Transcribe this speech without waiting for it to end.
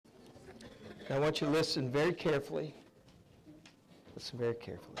Now I want you to listen very carefully. Listen very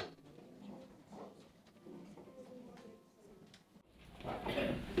carefully.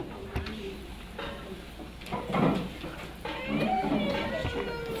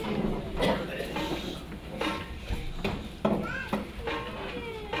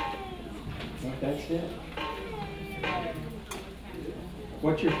 That's it.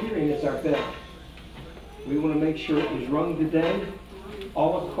 What you're hearing is our bell. We want to make sure it was rung today.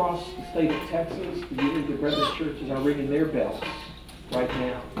 All across the state of Texas, the Unity Brethren churches are ringing their bells right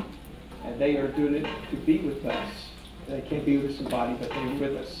now. And they are doing it to be with us. They can't be with somebody, but they're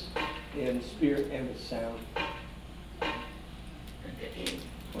with us in spirit and with sound. I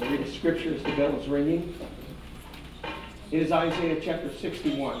want to read a scripture as the bell is ringing. It is Isaiah chapter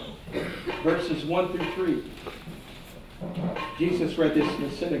 61, verses 1 through 3. Jesus read this in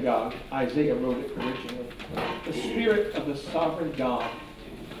the synagogue. Isaiah wrote it originally. The Spirit of the sovereign God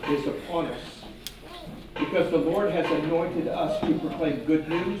is upon us, because the Lord has anointed us to proclaim good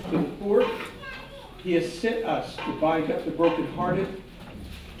news to the poor. He has sent us to bind up the brokenhearted,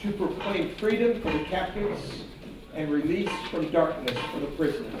 to proclaim freedom for the captives, and release from darkness for the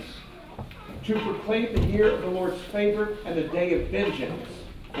prisoners, to proclaim the year of the Lord's favor and the day of vengeance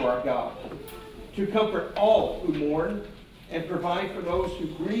for our God, to comfort all who mourn and provide for those who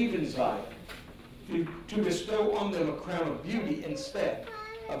grieve in Zion, to bestow on them a crown of beauty instead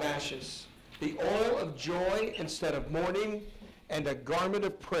of ashes, the oil of joy instead of mourning, and a garment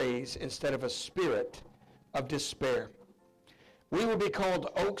of praise instead of a spirit of despair. We will be called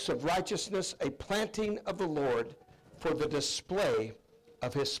oaks of righteousness, a planting of the Lord for the display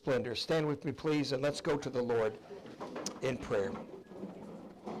of his splendor. Stand with me, please, and let's go to the Lord in prayer.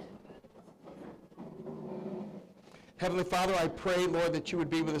 Heavenly Father, I pray, Lord, that you would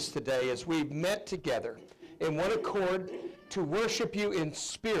be with us today as we've met together in one accord to worship you in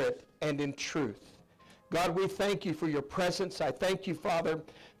spirit and in truth. God, we thank you for your presence. I thank you, Father,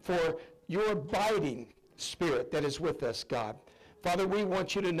 for your abiding spirit that is with us, God. Father, we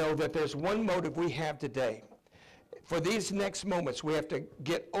want you to know that there's one motive we have today. For these next moments, we have to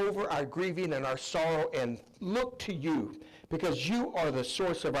get over our grieving and our sorrow and look to you, because you are the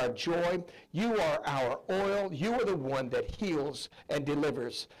source of our joy. You are our oil. You are the one that heals and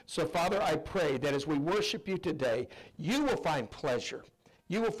delivers. So, Father, I pray that as we worship you today, you will find pleasure.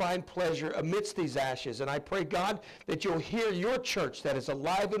 You will find pleasure amidst these ashes. And I pray, God, that you'll hear your church that is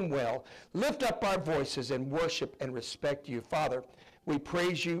alive and well lift up our voices and worship and respect you. Father, we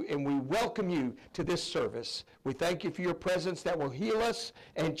praise you and we welcome you to this service. We thank you for your presence that will heal us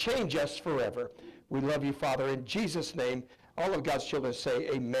and change us forever. We love you, Father. In Jesus' name, all of God's children say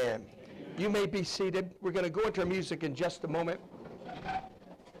amen. You may be seated. We're going to go into our music in just a moment.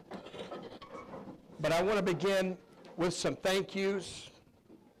 But I want to begin with some thank yous.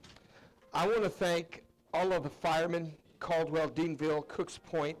 I want to thank all of the firemen, Caldwell, Deanville, Cooks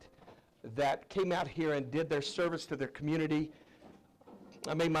Point, that came out here and did their service to their community.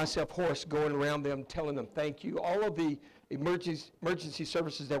 I made myself hoarse going around them, telling them thank you. All of the emergency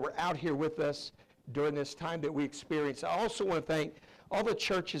services that were out here with us during this time that we experienced. I also want to thank all the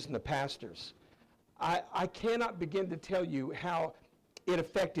churches and the pastors. I cannot begin to tell you how it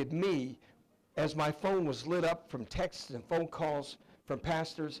affected me as my phone was lit up from texts and phone calls from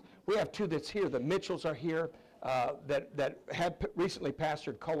pastors. We have two that's here. The Mitchells are here that have recently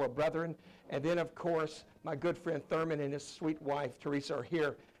pastored Caldwell Brethren. And then, of course, my good friend Thurman and his sweet wife, Teresa, are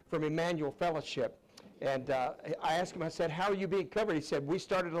here from Emmanuel Fellowship. And I asked him, I said, how are you being covered? He said, we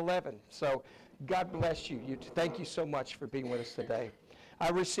started at 11. So God bless you. Thank you so much for being with us today. I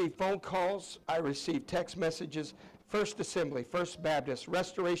received phone calls. I received text messages. First Assembly, First Baptist,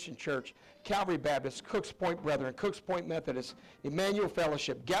 Restoration Church, Calvary Baptist, Cooks Point Brethren, Cooks Point Methodist, Emmanuel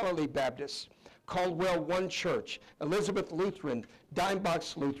Fellowship, Galilee Baptist, Caldwell One Church, Elizabeth Lutheran,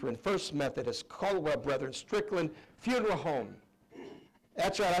 Dimebox Lutheran, First Methodist, Caldwell Brethren, Strickland Funeral Home.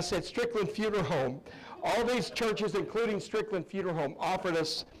 That's right, I said Strickland Funeral Home. All these churches, including Strickland Funeral Home, offered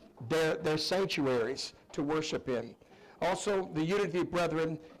us their sanctuaries to worship in. Also, the Unity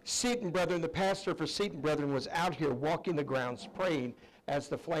Brethren, Seton Brethren, the pastor for Seton Brethren was out here walking the grounds, praying as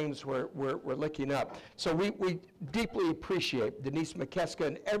the flames were licking up. So we deeply appreciate Denise McKeska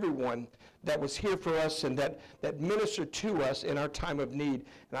and everyone that was here for us and that ministered to us in our time of need.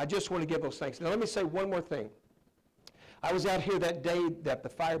 And I just want to give those thanks. Now let me say one more thing. I was out here that day that the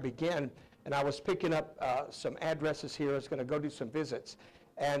fire began, and I was picking up some addresses here. I was going to go do some visits.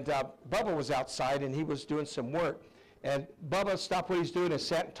 And Bubba was outside, and he was doing some work. And Bubba stopped what he's doing and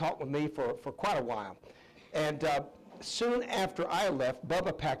sat and talked with me for quite a while. And soon after I left,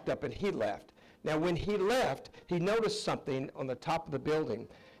 Bubba packed up and he left. Now, when he left, he noticed something on the top of the building.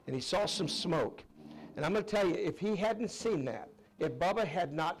 and he saw some smoke. And I'm going to tell you, if he hadn't seen that, if Bubba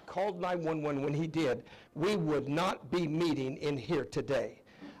had not called 911 when he did, we would not be meeting in here today.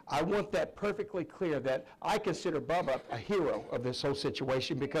 I want that perfectly clear, that I consider Bubba a hero of this whole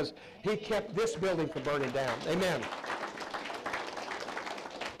situation because he kept this building from burning down. Amen.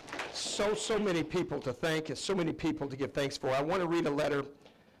 So many people to thank and so many people to give thanks for. I want to read a letter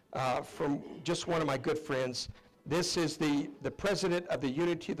from just one of my good friends. This is the president of the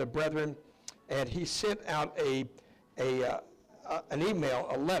Unity of the Brethren, and he sent out an email,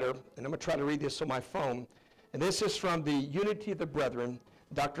 a letter, and I'm going to try to read this on my phone. And this is from the Unity of the Brethren,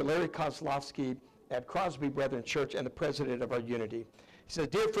 Dr. Larry Kozlowski at Crosby Brethren Church and the president of our Unity. He says,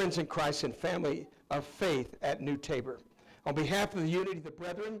 "Dear friends in Christ and family of faith at New Tabor, on behalf of the Unity of the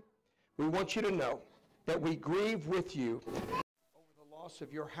Brethren, we want you to know that we grieve with you over the loss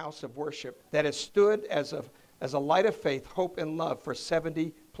of your house of worship that has stood as a light of faith, hope, and love for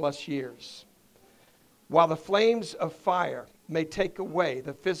 70 plus years. While the flames of fire may take away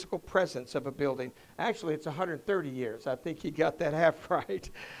the physical presence of a building," actually it's 130 years. I think he got that half right.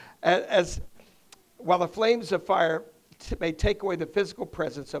 While the flames of fire may take away the physical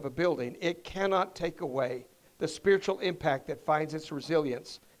presence of a building, it cannot take away the spiritual impact that finds its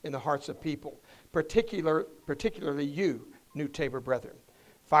resilience in the hearts of people, particularly you, New Tabor Brethren.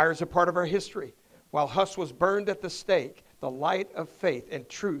 Fire is a part of our history. While Huss was burned at the stake, the light of faith and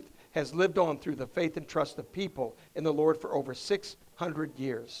truth has lived on through the faith and trust of people in the Lord for over 600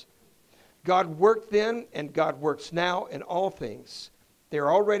 years. God worked then and God works now in all things. There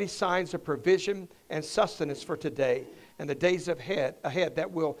are already signs of provision and sustenance for today and the days ahead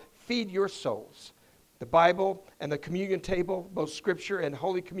that will feed your souls. The Bible and the communion table, both Scripture and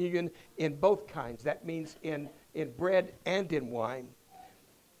Holy Communion in both kinds. That means in bread and in wine.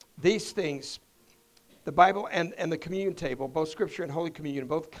 These things, the Bible and the communion table, both Scripture and Holy Communion in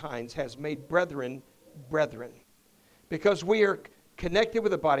both kinds, has made brethren. Because we are connected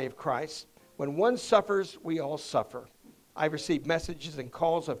with the body of Christ, when one suffers, we all suffer. I've received messages and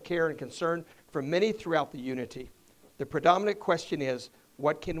calls of care and concern from many throughout the Unity. The predominant question is,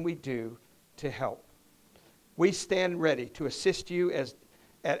 what can we do to help? We stand ready to assist you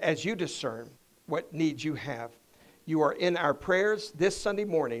as you discern what needs you have. You are in our prayers this Sunday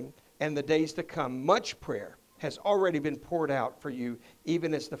morning and the days to come. Much prayer has already been poured out for you,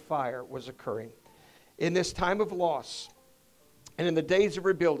 even as the fire was occurring. In this time of loss and in the days of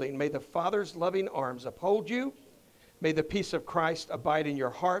rebuilding, may the Father's loving arms uphold you. May the peace of Christ abide in your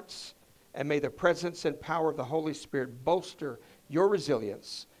hearts, and may the presence and power of the Holy Spirit bolster your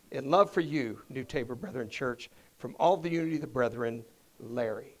resilience. In love for you, New Tabor Brethren Church, from all the Unity of the Brethren,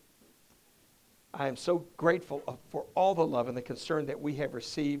 Larry. I am so grateful for all the love and the concern that we have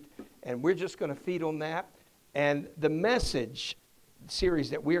received, and we're just going to feed on that. And the message series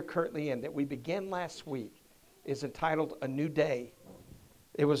that we are currently in, that we began last week, is entitled A New Day.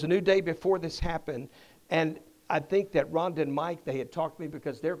 It was a new day before this happened, and I think that Rhonda and Mike, they had talked to me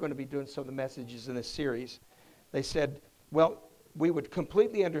because they're going to be doing some of the messages in this series. They said, well, we would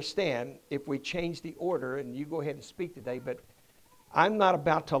completely understand if we change the order and you go ahead and speak today, but I'm not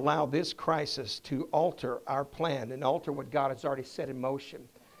about to allow this crisis to alter our plan and alter what God has already set in motion.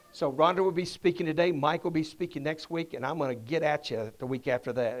 So Rhonda will be speaking today, Mike will be speaking next week, and I'm going to get at you the week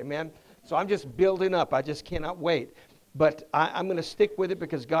after that. Amen? So I'm just building up. I just cannot wait. But I'm going to stick with it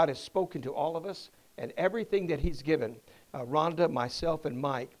because God has spoken to all of us, and everything that he's given, Rhonda, myself, and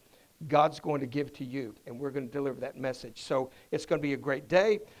Mike, God's going to give to you, and we're going to deliver that message. So it's going to be a great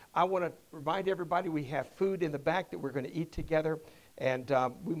day. I want to remind everybody we have food in the back that we're going to eat together, and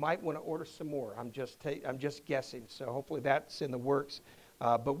we might want to order some more. I'm just guessing, so hopefully that's in the works.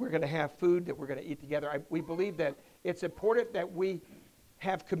 But we're going to have food that we're going to eat together. We believe that it's important that we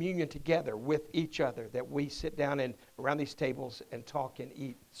have communion together with each other, that we sit down and around these tables and talk and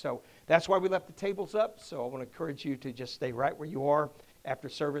eat. So that's why we left the tables up. So I want to encourage you to just stay right where you are. After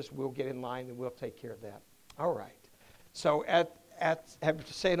service, we'll get in line and we'll take care of that. All right. So after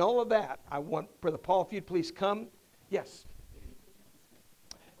saying all of that, I want Brother Paul, if you'd please come. Yes.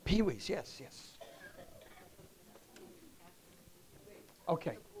 Pee-wees, yes.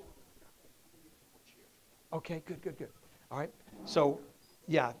 Okay. Okay, good. All right. So,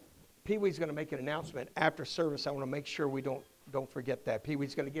 yeah, Pee-wee's going to make an announcement after service. I want to make sure we don't forget that.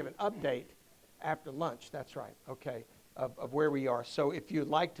 Pee-wee's going to give an update after lunch. That's right. Okay. Of where we are. So if you'd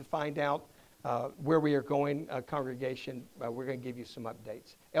like to find out where we are going, congregation, we're going to give you some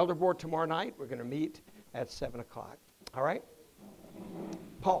updates. Elder Board tomorrow night, we're going to meet at 7 o'clock. All right?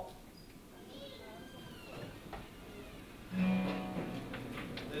 Paul.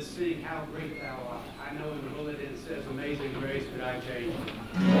 This to sing How Great Thou Art. I know in the bulletin it says Amazing Grace, but I changed it.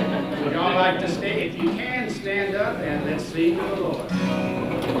 Would y'all like to stay? If you can, stand up and let's sing to the Lord.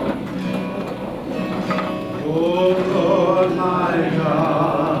 Oh Lord my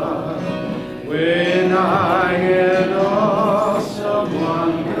God, when I in awesome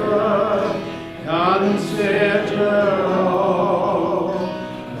wonder consider all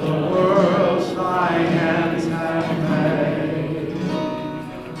the worlds thy hands have made,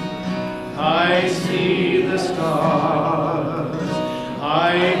 I see the stars,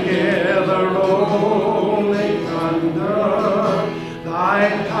 I hear the rolling thunder,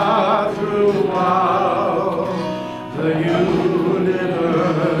 thy power throughout the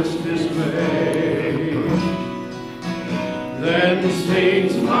universe displayed. Then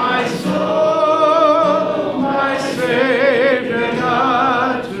sings my soul, my Savior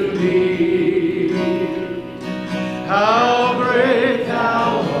God to thee. How great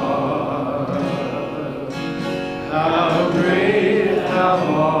thou art, how great thou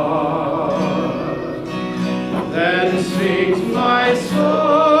art. Then sings my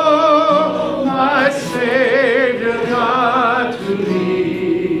soul, my Savior God to thee.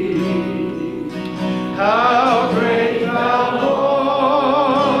 How great thou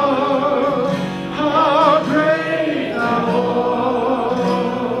art, how great thou art.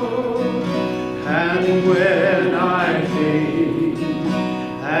 And when I think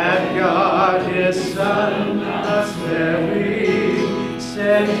that God his Son thus very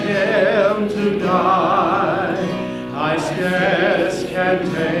sent him to die, I scarce can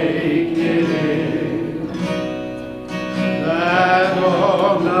take it in, that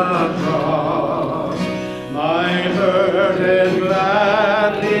on the cross my burden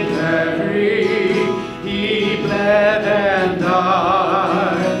gladly carried, he bled and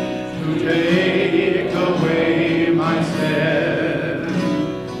died to take away my sin.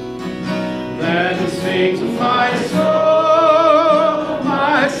 Then sings my soul,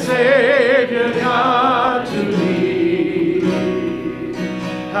 my Savior God to thee.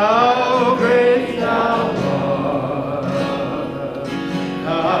 How great thou art,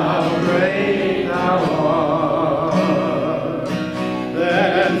 how great thou art.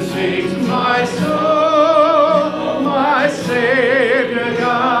 Then sings my soul, my Savior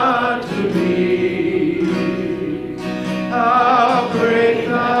God to thee. How great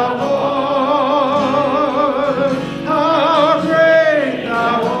thou art, how great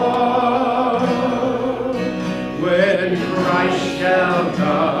thou art. When Christ shall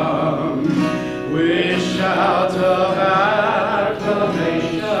come with shouts of acclamation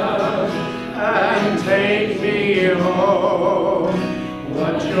and take me home,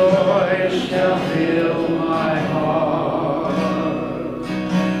 what joy shall fill my heart.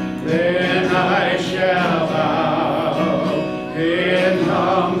 Then I shall bow in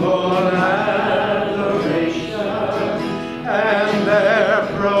humble adoration and there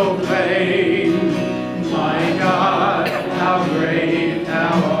proclaim, my God, how great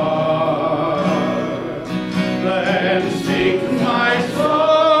thou art. Then sing my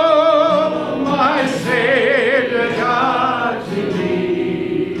soul, my Savior God to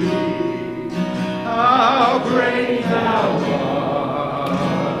thee. How great thou art,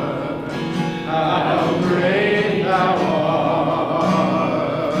 how great thou art.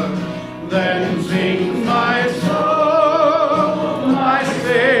 Then sing my soul, my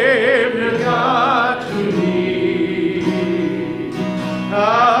Savior God to thee.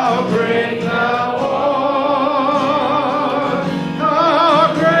 How great thou art,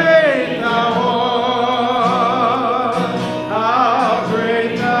 how great thou art, how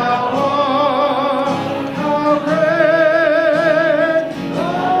great thou art, how great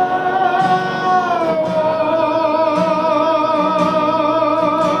thou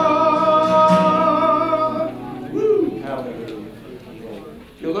art. Woo! Hallelujah.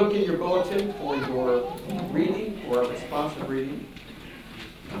 If you look in your bulletin for your reading, or a responsive reading,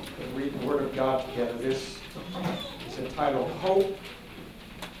 we'll read the Word of God together. This is entitled Hope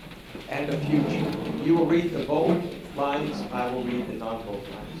and the Future. You will read the bold lines, I will read the non-bold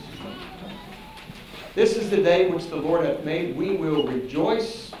lines. This is the day which the Lord hath made. We will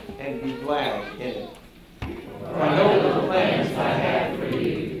rejoice and be glad in it. For I know the plans I have for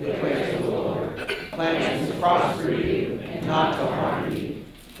you, declares the Lord. Plans to prosper you and not to harm you.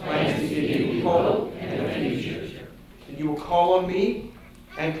 Plans to give you hope and a future. And you will call on me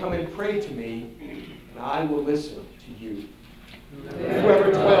and come and pray to me, and I will listen to you. Whoever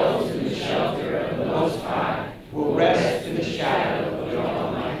dwells in the shelter of the Most High will rest in the shadow of the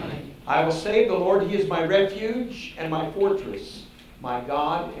Almighty. I will say, the Lord, He is my refuge and my fortress, my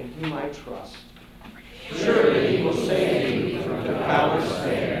God in whom I trust. Surely he will save you from the fowler's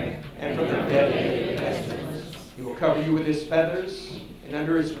snare and from the deadly pestilence. He will cover you with his feathers, and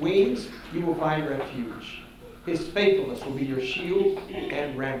under his wings you will find refuge. His faithfulness will be your shield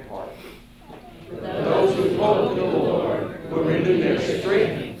and rampart. Those who hope in the Lord will renew their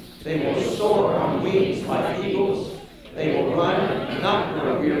strength. They will soar on wings like eagles. They will run and not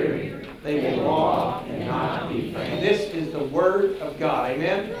grow weary. They will walk and not be faint. This is the word of God.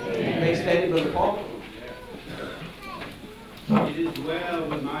 Amen? You may stand, Brother Paul. It is well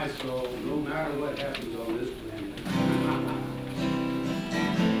with my soul, no matter what happens on this planet.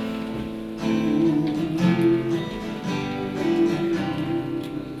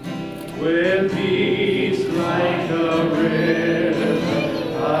 With peace like a river,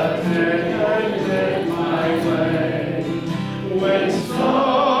 attended my way. When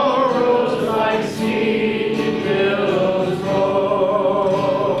sorrows like sea billows roll,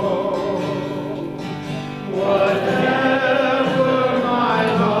 whatever my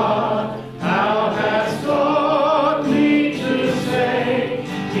lot, thou hast taught me to say,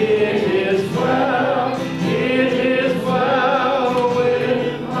 it is well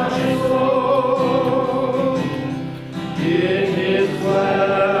with my soul. It is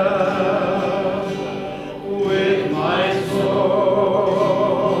well with my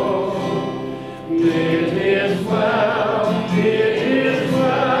soul. It is well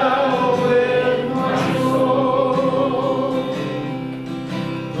with my soul.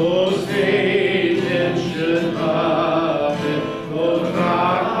 Though Satan should buffet, though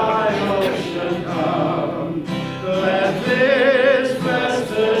trials should come, let this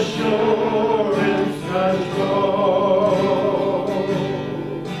blessed assurance control,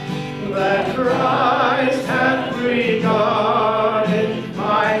 that Christ hath regarded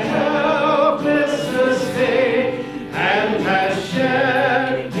my helpless estate, and has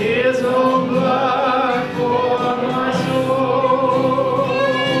shed his own blood for my soul.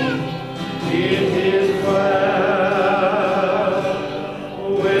 It is well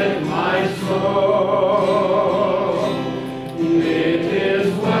with my soul. It is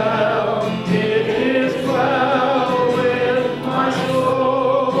well with my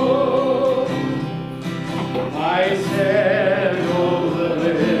soul. I stand on the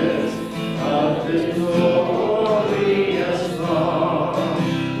list of this glorious song.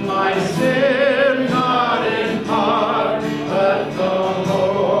 My sin not in part, but the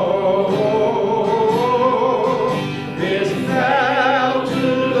whole is nailed to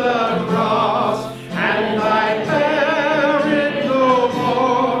the cross, and I bear it no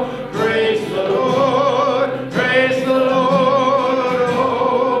more. Praise the Lord,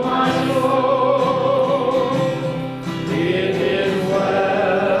 oh my soul. It is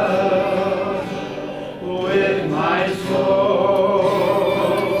well with my soul.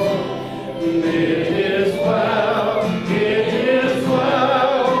 It is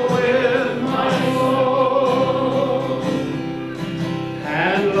well with my soul.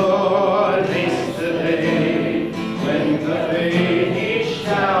 And Lord, haste the day when the baby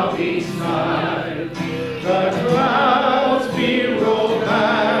shall be snide, the clouds be rolled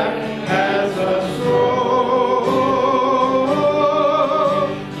back as a scroll,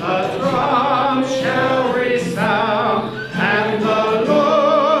 the drum shall resound, and the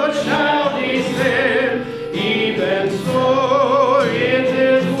Lord shall descend. Even so, it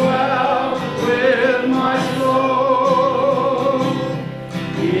is well with my soul.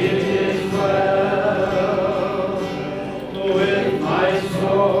 It is well with my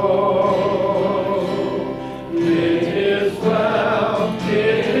soul. It is well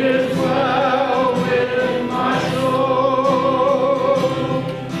with my soul.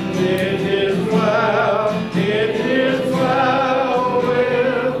 It is well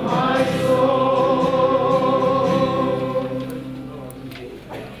with my soul.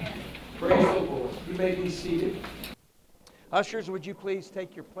 Praise the Lord. You may be seated. Ushers, would you please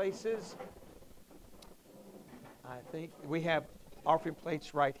take your places? I think we have offering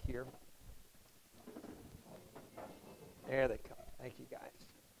plates right here. There they come. Thank you, guys.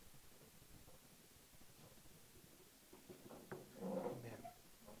 Amen.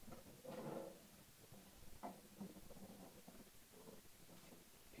 Thank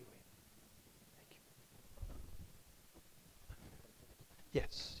you.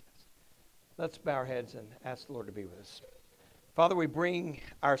 Yes. Let's bow our heads and ask the Lord to be with us. Father, we bring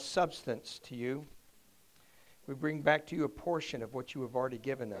our substance to you. We bring back to you a portion of what you have already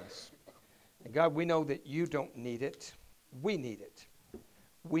given us. And God, we know that you don't need it. We need it.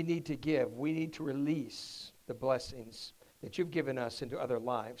 We need to give. We need to release the blessings that you've given us into other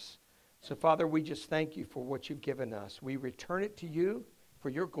lives. So, Father, we just thank you for what you've given us. We return it to you for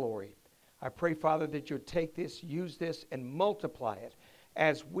your glory. I pray, Father, that you would take this, use this, and multiply it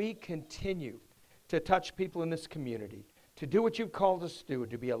as we continue to touch people in this community, to do what you've called us to do,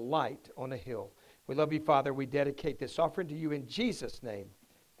 to be a light on a hill. We love you, Father. We dedicate this offering to you in Jesus' name.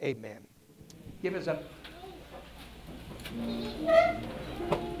 Amen. Give us a...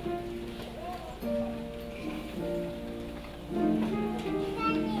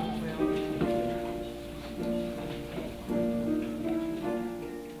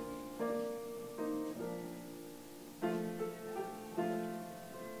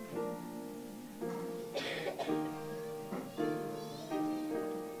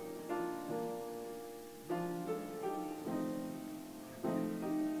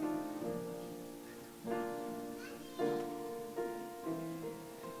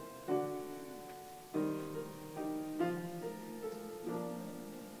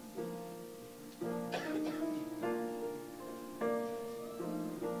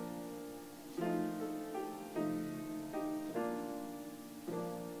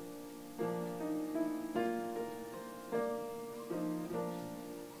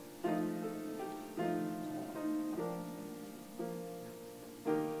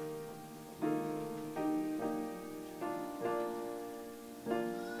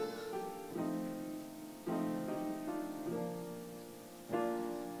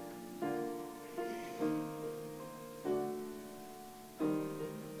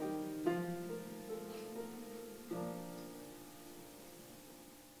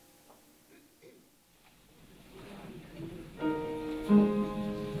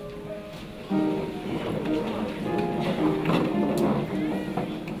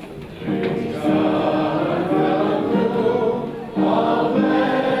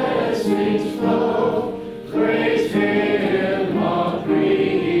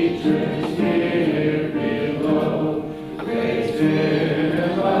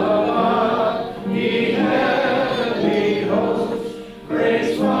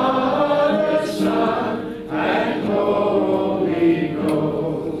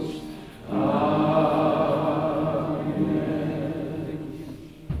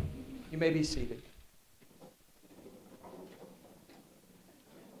 Be seated.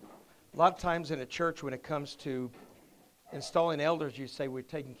 A lot of times in a church, when it comes to installing elders, you say we're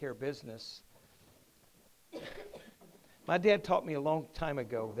taking care of business. My dad taught me a long time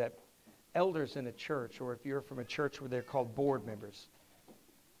ago that elders in a church, or if you're from a church where they're called board members,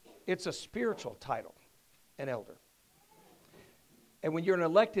 it's a spiritual title, an elder. And when you're an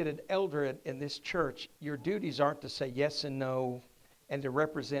elected elder in this church, your duties aren't to say yes and no, and to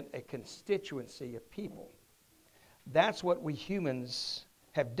represent a constituency of people. That's what we humans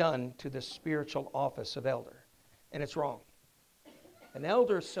have done to the spiritual office of elder, and it's wrong. An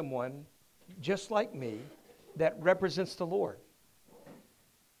elder is someone, just like me, that represents the Lord.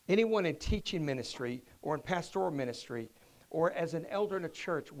 Anyone in teaching ministry or in pastoral ministry or as an elder in a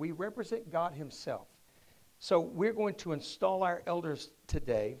church, we represent God himself. So we're going to install our elders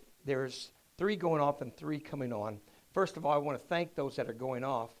today. There's 3 going off and 3 coming on. First of all, I want to thank those that are going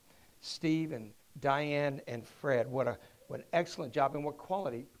off, Steve and Diane and Fred. What an excellent job and what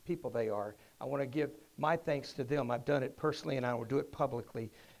quality people they are. I want to give my thanks to them. I've done it personally and I will do it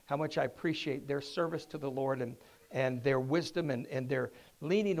publicly. How much I appreciate their service to the Lord and their wisdom and their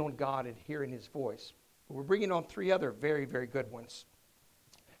leaning on God and hearing his voice. We're bringing on 3 other very, very good ones.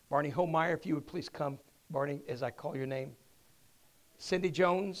 Barney Holmeyer, if you would please come, Barney, as I call your name. Cindy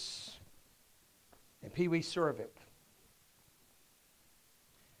Jones and Pee Wee Surovic.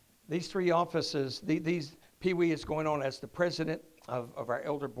 These 3 offices, these Pee Wee is going on as the president of our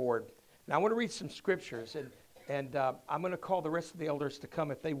elder board. Now I want to read some scriptures, and I'm going to call the rest of the elders to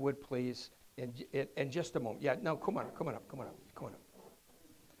come if they would please in just a moment. Yeah, no, come on up.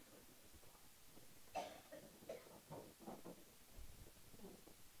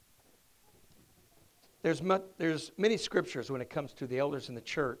 There's many scriptures when it comes to the elders in the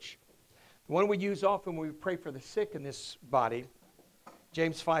church. The one we use often when we pray for the sick in this body,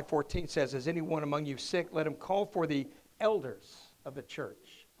 James 5:14 says, is anyone among you sick? Let him call for the elders of the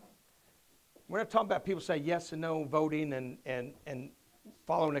church. We're not talking about people say yes and no voting and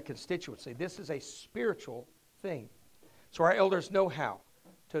following a constituency. This is a spiritual thing. So our elders know how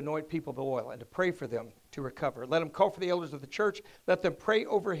to anoint people with oil and to pray for them to recover. Let them call for the elders of the church. Let them pray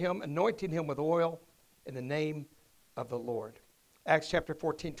over him, anointing him with oil in the name of the Lord. Acts chapter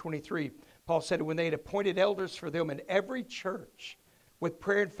 14:23, Paul said, when they had appointed elders for them in every church, with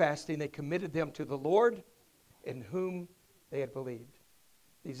prayer and fasting, they committed them to the Lord in whom they had believed.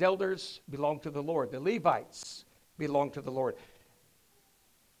 These elders belong to the Lord. The Levites belong to the Lord.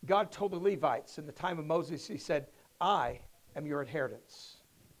 God told the Levites in the time of Moses, he said, I am your inheritance.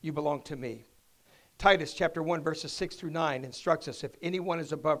 you belong to me. Titus chapter 1, verses 6 through 9 instructs us, if anyone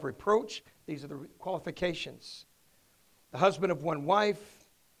is above reproach, these are the qualifications. The husband of one wife,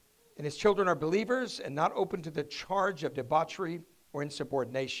 and his children are believers and not open to the charge of debauchery or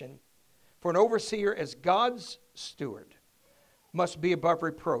insubordination. For an overseer as God's steward must be above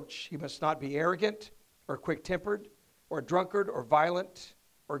reproach. He must not be arrogant or quick-tempered or a drunkard or violent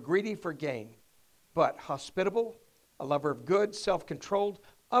or greedy for gain, but hospitable, a lover of good, self-controlled,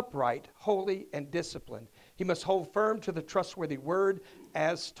 upright, holy, and disciplined. He must hold firm to the trustworthy word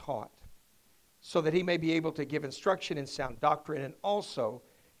as taught, so that he may be able to give instruction in sound doctrine and also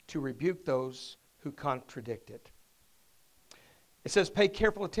to rebuke those who contradict it. It says, pay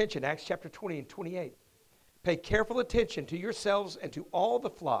careful attention, Acts chapter 20 and 28. Pay careful attention to yourselves and to all the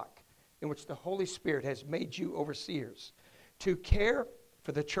flock in which the Holy Spirit has made you overseers, to care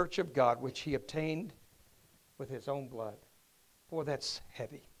for the church of God, which he obtained with his own blood. Boy, that's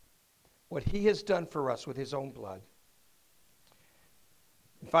heavy. What he has done for us with his own blood.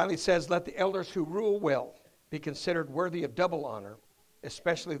 And finally it says, let the elders who rule well be considered worthy of double honor,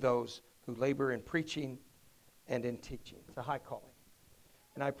 especially those who labor in preaching and in teaching. It's a high calling.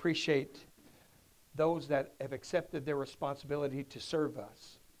 And I appreciate those that have accepted their responsibility to serve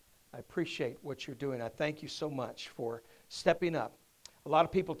us. I appreciate what you're doing. I thank you so much for stepping up. A lot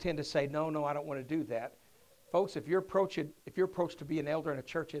of people tend to say, no, I don't want to do that. Folks, if you're approached to be an elder in a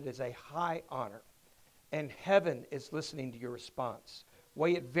church, it is a high honor. And heaven is listening to your response.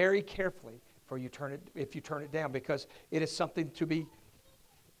 Weigh it very carefully if you turn it down, because it is something to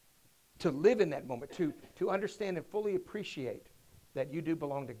live in that moment, to understand and fully appreciate that you do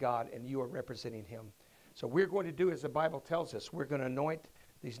belong to God and you are representing him. So we're going to do as the Bible tells us. We're going to anoint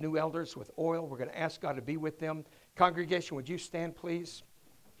these new elders with oil. We're going to ask God to be with them. Congregation, would you stand, please?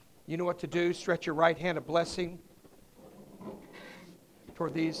 You know what to do. Stretch your right hand, a blessing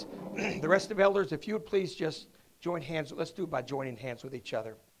toward these. The rest of elders, if you would please just join hands. Let's do it by joining hands with each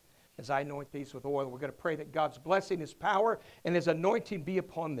other. As I anoint these with oil, we're going to pray that God's blessing, his power, and his anointing be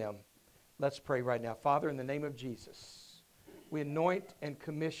upon them. Let's pray right now. Father, in the name of Jesus, we anoint and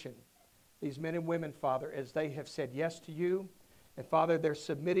commission these men and women, Father, as they have said yes to you. And Father, they're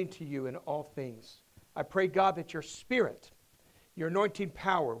submitting to you in all things. I pray, God, that your Spirit, your anointing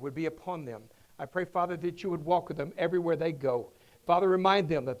power would be upon them. I pray, Father, that you would walk with them everywhere they go. Father, remind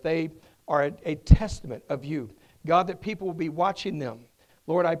them that they are a testament of you. God, that people will be watching them.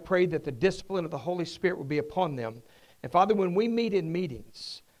 Lord, I pray that the discipline of the Holy Spirit will be upon them. And Father, when we meet in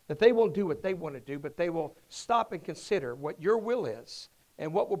meetings, that they won't do what they want to do, but they will stop and consider what your will is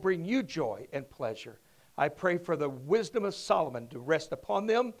and what will bring you joy and pleasure. I pray for the wisdom of Solomon to rest upon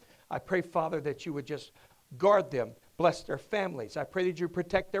them. I pray, Father, that you would just guard them, bless their families. I pray that you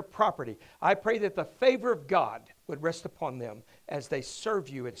protect their property. I pray that the favor of God would rest upon them as they serve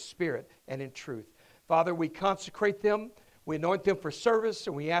you in spirit and in truth. Father, we consecrate them. We anoint them for service,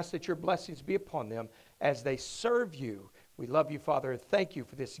 and we ask that your blessings be upon them as they serve you. We love you, Father, and thank you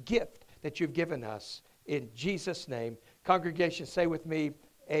for this gift that you've given us. In Jesus' name. Congregation, say with me,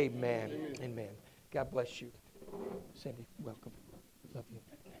 amen. Amen. God bless you. Cindy, welcome. Love you.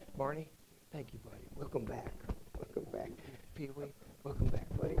 Barney, thank you, buddy. Welcome back. Welcome back. Pee-wee, welcome back,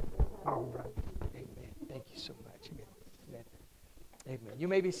 buddy. All right. Amen. Thank you so much. Amen. Amen. You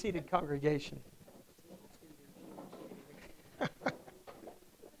may be seated, congregation.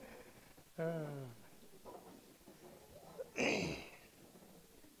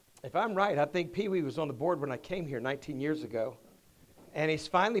 If I'm right, I think Pee-wee was on the board when I came here 19 years ago, and he's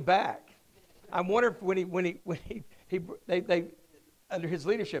finally back. I wonder if when they under his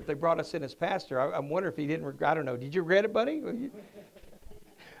leadership they brought us in as pastor. I wonder if he didn't. I don't know. Did you regret it, buddy?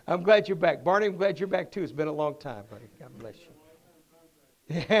 I'm glad you're back, Barney. I'm glad you're back too. It's been a long time, buddy. God bless you.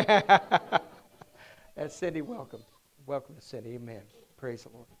 And Cindy, welcome. Welcome to Cindy. Amen. Praise the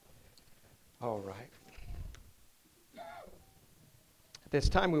Lord. All right. At this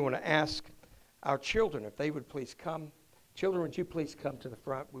time, we want to ask our children if they would please come. Children, would you please come to the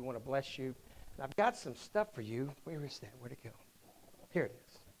front? We want to bless you. And I've got some stuff for you. Where is that? Where'd it go? Here it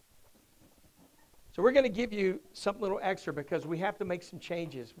is. So we're going to give you something little extra because we have to make some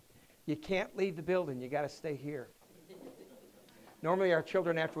changes. You can't leave the building. You got to stay here. Normally, our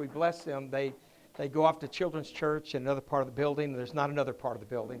children, after we bless them, they go off to children's church in another part of the building. There's not another part of the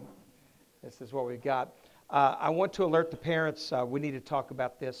building. This is what we've got. I want to alert the parents. We need to talk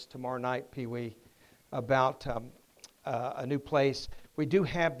about this tomorrow night, Pee-wee, about a new place. We do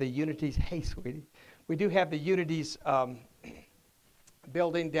have the Unity's, hey, sweetie. We do have the Unity's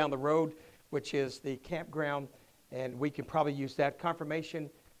building down the road, which is the campground, and we can probably use that. Confirmation,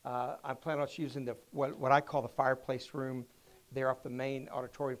 I plan on using what I call the fireplace room there off the main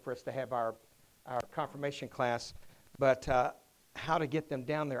auditorium for us to have our confirmation class. But how to get them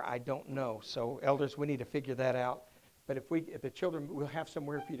down there, I don't know. So elders, we need to figure that out. But if the children, we'll have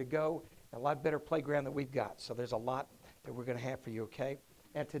somewhere for you to go, a lot better playground than we've got. So there's a lot that we're going to have for you, okay?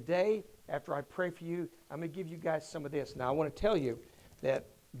 And today, after I pray for you, I'm going to give you guys some of this. Now, I want to tell you that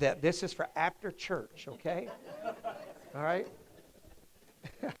this is for after church, okay? All right?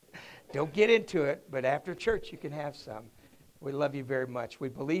 Don't get into it, but after church you can have some. We love you very much. We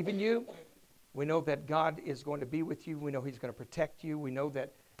believe in you. We know that God is going to be with you. We know He's going to protect you. We know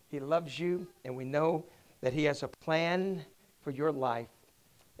that He loves you, and we know that He has a plan for your life,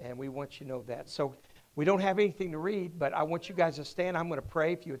 and we want you to know that. So we don't have anything to read, but I want you guys to stand. I'm going to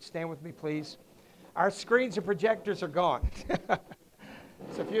pray. If you would stand with me, please. Our screens and projectors are gone.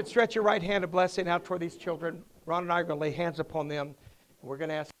 So if you'd stretch your right hand, a blessing out toward these children. Ron and I are going to lay hands upon them, and we're going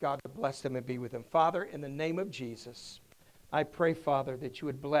to ask God to bless them and be with them. Father, in the name of Jesus, I pray, Father, that you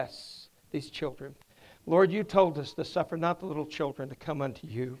would bless these children. Lord, you told us to suffer not the little children to come unto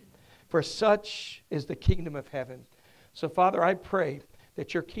you, for such is the kingdom of heaven. So, Father, I pray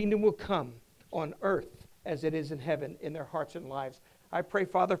that your kingdom will come on earth as it is in heaven in their hearts and lives. I pray,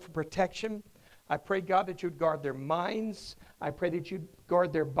 Father, for protection. I pray, God, that you'd guard their minds. I pray that you'd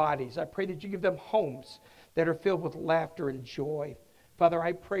guard their bodies. I pray that you give them homes that are filled with laughter and joy. Father,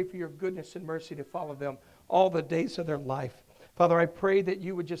 I pray for your goodness and mercy to follow them all the days of their life. Father, I pray that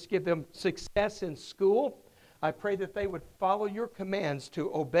you would just give them success in school. I pray that they would follow your commands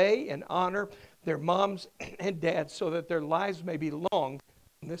to obey and honor their moms and dads so that their lives may be long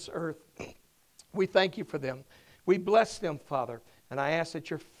on this earth. We thank you for them. We bless them, Father, and I ask that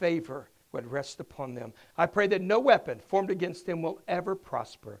your favor would rest upon them. I pray that no weapon formed against them will ever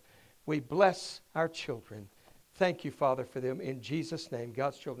prosper. We bless our children. Thank you, Father, for them. In Jesus' name,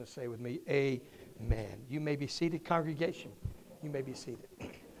 God's children say with me, amen. You may be seated, congregation. You may be seated.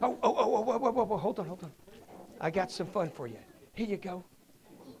 Whoa, hold on. I got some fun for you. Here you go.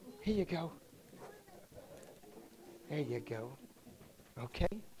 There you go. Okay,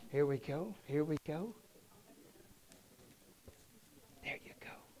 here we go. There you go. There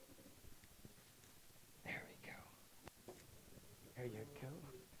you go.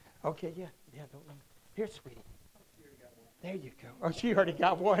 Okay, yeah, don't let me. Here, sweetie. There you go. Oh, she already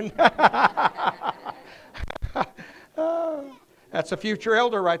got one. Oh, that's a future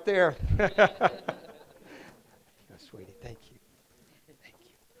elder right there. Oh, sweetie, thank you.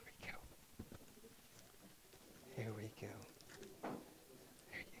 Here we go.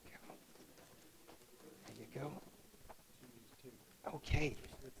 There you go. Okay.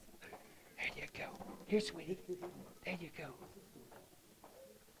 There you go. Here, sweetie. There you go.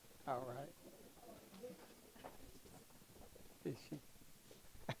 All right. Is she?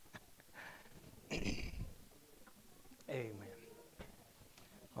 Amen.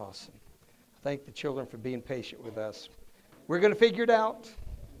 Awesome. Thank the children for being patient with us. We're going to figure it out.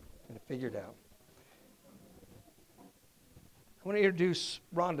 I want to introduce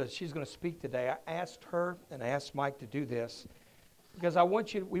Rhonda. She's going to speak today. I asked her and I asked Mike to do this because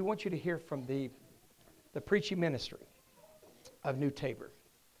we want you to hear from the preaching ministry of New Tabor.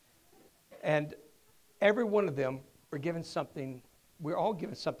 And every one of them are given something. We're all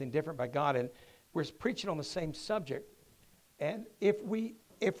given something different by God, and we're preaching on the same subject. And if we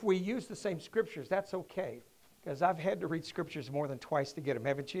use the same scriptures, that's okay, because I've had to read scriptures more than twice to get them,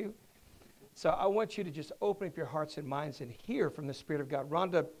 haven't you? So I want you to just open up your hearts and minds and hear from the Spirit of God.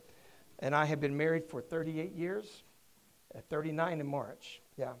 Rhonda and I have been married for 38 years, 39 in March,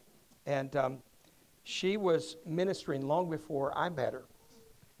 yeah. And she was ministering long before I met her.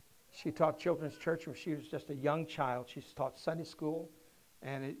 She taught children's church when she was just a young child. She's taught Sunday school,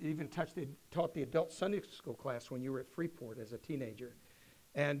 and it even taught the adult Sunday school class when you were at Freeport as a teenager.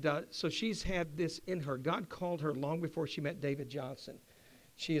 And so she's had this in her. God called her long before she met David Johnson.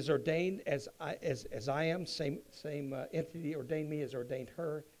 She is ordained as I am. Same entity ordained me as ordained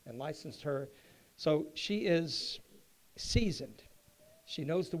her and licensed her. So she is seasoned. She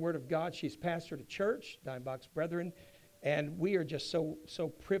knows the Word of God. She's pastored a church, Dime Box Brethren. And we are just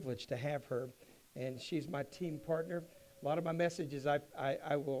so privileged to have her. And she's my team partner. A lot of my messages,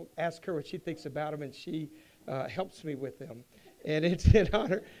 I will ask her what she thinks about them, and she helps me with them. And it's an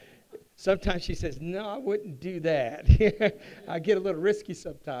honor. Sometimes she says, no, I wouldn't do that. I get a little risky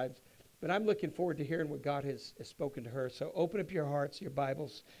sometimes. But I'm looking forward to hearing what God has spoken to her. So open up your hearts, your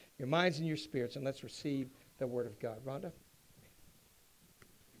Bibles, your minds, and your spirits, and let's receive the Word of God. Rhonda?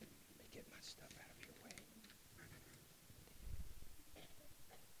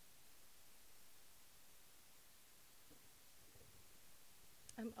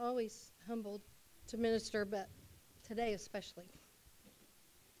 I'm always humbled to minister, but today especially.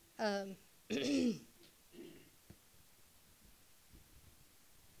 And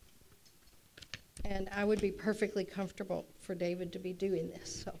I would be perfectly comfortable for David to be doing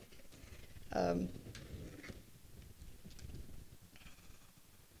this. So,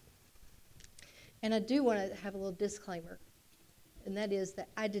 and I do want to have a little disclaimer, and that is that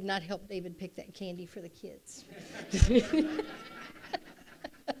I did not help David pick that candy for the kids.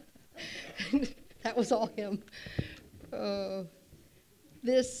 That was all him.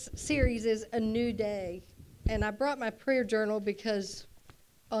 This series is A New Day, and I brought my prayer journal because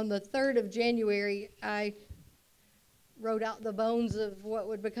on the 3rd of January, I wrote out the bones of what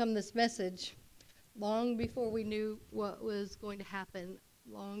would become this message long before we knew what was going to happen,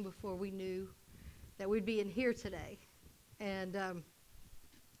 long before we knew that we'd be in here today. And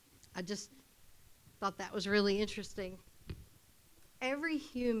I just thought that was really interesting. Every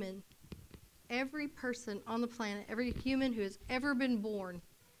human, every person on the planet, every human who has ever been born,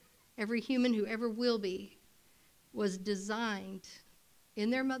 every human who ever will be, was designed in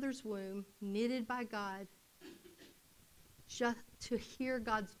their mother's womb, knitted by God, just to hear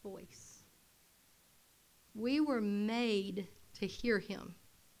God's voice. We were made to hear him.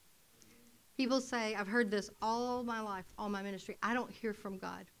 People say, I've heard this all my life, all my ministry, I don't hear from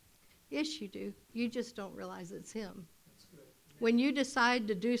God. Yes, you do. You just don't realize it's him. When you decide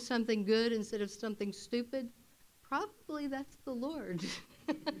to do something good instead of something stupid, probably that's the Lord.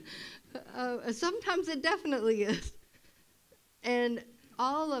 Sometimes it definitely is. And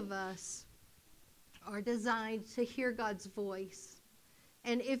all of us are designed to hear God's voice.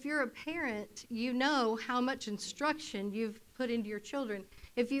 And if you're a parent, you know how much instruction you've put into your children.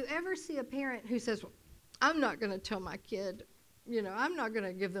 If you ever see a parent who says, well, I'm not going to tell my kid, I'm not going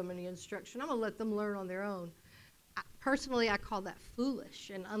to give them any instruction. I'm going to let them learn on their own. Personally, I call that foolish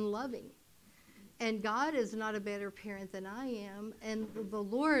and unloving. And God is not a better parent than I am. And the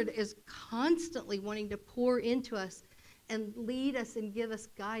Lord is constantly wanting to pour into us and lead us and give us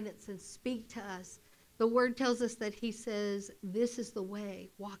guidance and speak to us. The word tells us that he says, this is the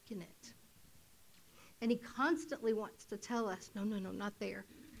way, walk in it. And he constantly wants to tell us, no, not there.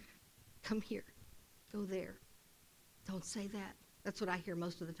 Come here, go there. Don't say that. That's what I hear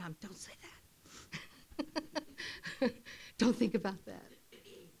most of the time. Don't say that. Don't think about that.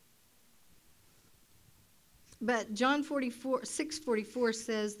 But John 6:44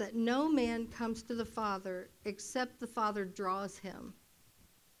 says that no man comes to the Father except the Father draws him.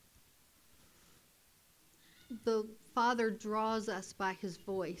 The Father draws us by his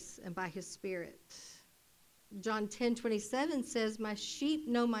voice and by his Spirit. John 10:27 says, my sheep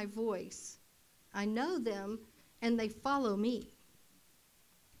know my voice. I know them, and they follow me.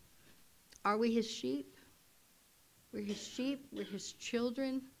 Are we his sheep? We're his sheep, we're his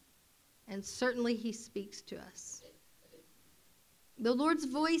children, and certainly he speaks to us. The Lord's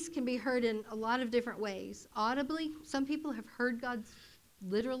voice can be heard in a lot of different ways. Audibly, some people have heard God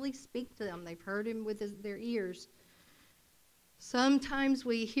literally speak to them. They've heard him with their ears. Sometimes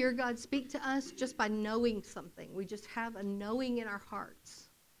we hear God speak to us just by knowing something. We just have a knowing in our hearts.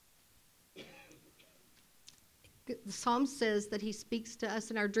 The Psalm says that he speaks to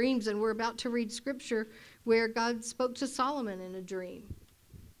us in our dreams, and we're about to read scripture where God spoke to Solomon in a dream.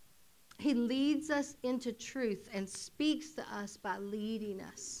 He leads us into truth and speaks to us by leading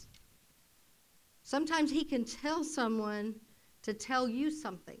us. Sometimes he can tell someone to tell you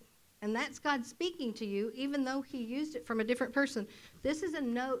something, and that's God speaking to you, even though he used it from a different person. This is a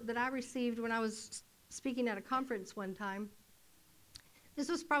note that I received when I was speaking at a conference one time. This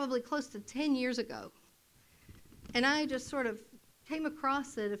was probably close to 10 years ago. And I just sort of came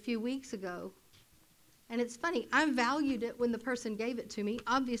across it a few weeks ago. And it's funny, I valued it when the person gave it to me.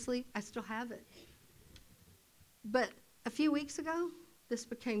 Obviously, I still have it. But a few weeks ago, this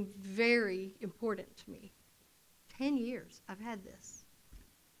became very important to me. 10 years I've had this.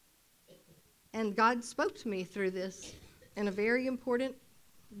 And God spoke to me through this in a very important,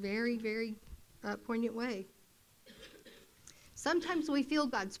 very, very poignant way. Sometimes we feel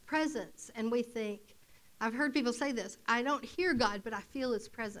God's presence and we think, I've heard people say this, I don't hear God, but I feel his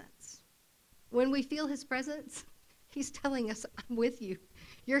presence. When we feel his presence, he's telling us, I'm with you.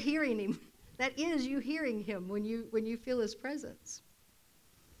 You're hearing him. That is you hearing him when you feel his presence.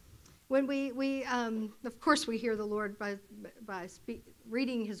 When we of course we hear the Lord by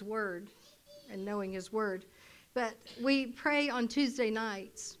reading his word and knowing his word. But we pray on Tuesday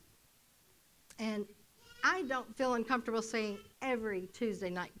nights. And I don't feel uncomfortable saying every Tuesday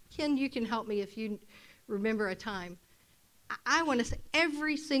night. Ken, you can help me if you remember a time. I want to say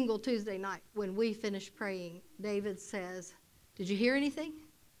every single Tuesday night when we finish praying, David says, did you hear anything?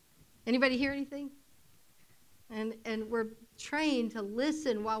 Anybody hear anything? And we're trained to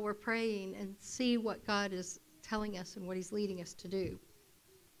listen while we're praying and see what God is telling us and what he's leading us to do.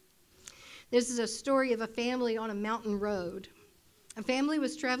 This is a story of a family on a mountain road. A family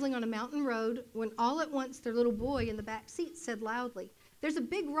was traveling on a mountain road when all at once their little boy in the back seat said loudly, "There's a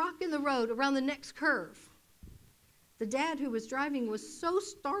big rock in the road around the next curve." The dad who was driving was so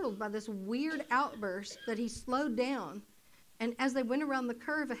startled by this weird outburst that he slowed down, and as they went around the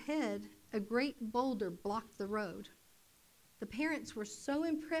curve ahead, a great boulder blocked the road. The parents were so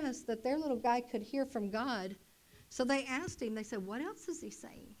impressed that their little guy could hear from God, so they asked him, they said, "What else is he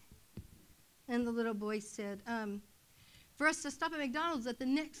saying?" And the little boy said, "For us to stop at McDonald's at the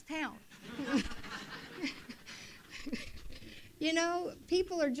next town." You know,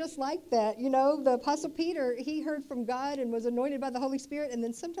 people are just like that. You know, the Apostle Peter, he heard from God and was anointed by the Holy Spirit, and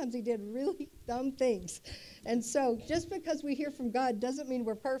then sometimes he did really dumb things. And so just because we hear from God doesn't mean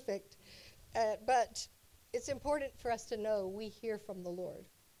we're perfect, but it's important for us to know we hear from the Lord.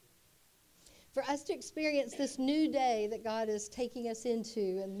 For us to experience this new day that God is taking us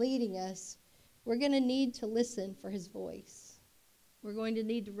into and leading us, we're going to need to listen for his voice. We're going to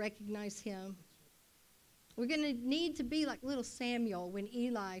need to recognize him. We're going to need to be like little Samuel when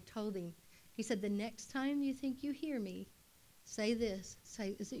Eli told him. He said, "The next time you think you hear me, say this.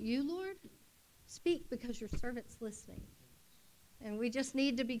 Say, 'Is it you, Lord?' Speak, because your servant's listening." And we just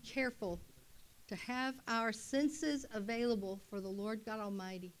need to be careful to have our senses available for the Lord God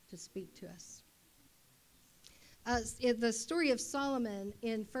Almighty to speak to us. The story of Solomon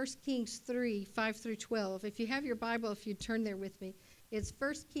in 1 Kings 3, 5 through 12. If you have your Bible, if you turn there with me, it's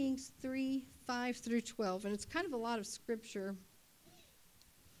 1 Kings 3, 5 through 12. And it's kind of a lot of scripture,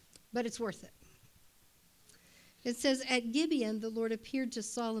 but it's worth it. It says, "At Gibeon, the Lord appeared to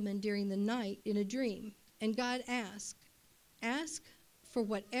Solomon during the night in a dream. And God asked, 'Ask for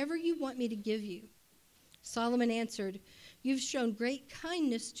whatever you want me to give you.' Solomon answered, 'You've shown great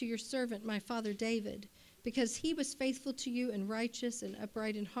kindness to your servant, my father David, because he was faithful to you and righteous and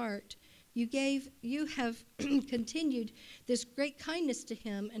upright in heart. You have continued this great kindness to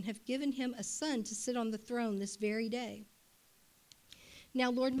him and have given him a son to sit on the throne this very day. Now,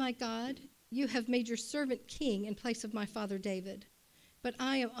 Lord my God, you have made your servant king in place of my father David. But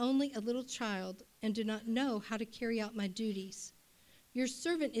I am only a little child and do not know how to carry out my duties. Your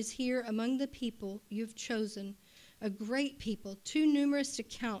servant is here among the people you have chosen, a great people, too numerous to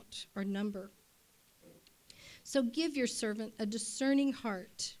count or number. So give your servant a discerning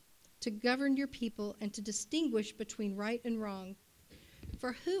heart to govern your people and to distinguish between right and wrong.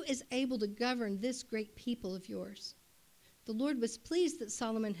 For who is able to govern this great people of yours?' The Lord was pleased that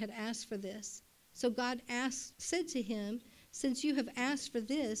Solomon had asked for this. So God said to him, 'Since you have asked for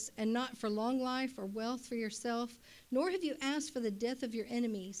this, and not for long life or wealth for yourself, nor have you asked for the death of your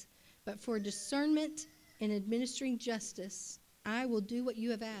enemies, but for discernment in administering justice, I will do what you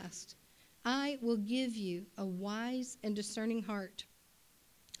have asked. I will give you a wise and discerning heart,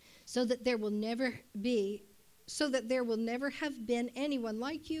 so that there will never have been anyone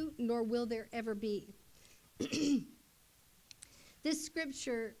like you, nor will there ever be.'" This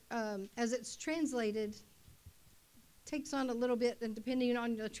scripture, as it's translated, takes on a little bit, and depending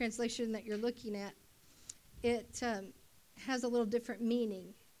on the translation that you're looking at, it has a little different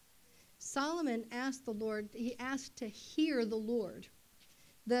meaning. Solomon asked the Lord, he asked to hear the Lord.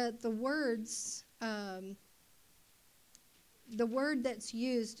 The word that's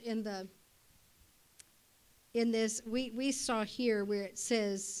used in this, we saw here where it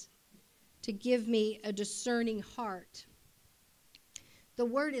says to give me a discerning heart. The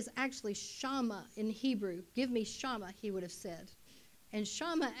word is actually shama in Hebrew. Give me shama, he would have said. And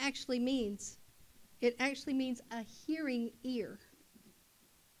shama actually means a hearing ear.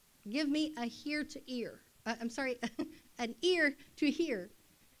 Give me a ear to ear. An ear to hear.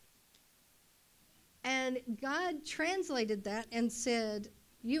 And God translated that and said,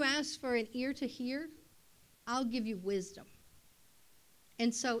 "You asked for an ear to hear, I'll give you wisdom."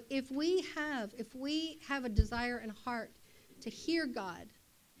 And so if we have a desire and heart to hear God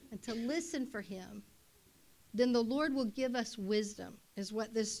and to listen for him, then the Lord will give us wisdom, is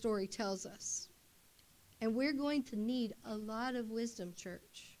what this story tells us. And we're going to need a lot of wisdom,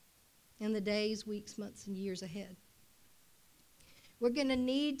 church, in the days, weeks, months, and years ahead. We're going to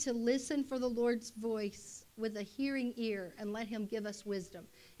need to listen for the Lord's voice with a hearing ear and let him give us wisdom.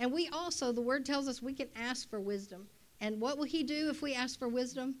 And we also, the word tells us we can ask for wisdom. And what will he do if we ask for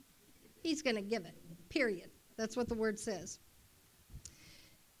wisdom? He's going to give it, period. That's what the word says.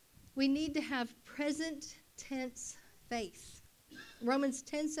 We need to have present tense faith. Romans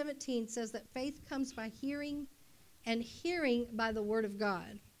 10:17 says that faith comes by hearing, and hearing by the word of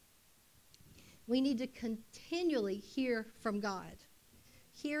God. We need to continually hear from God.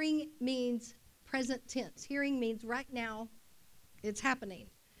 Hearing means present tense. Hearing means right now it's happening.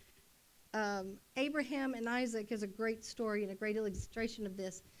 Abraham and Isaac is a great story and a great illustration of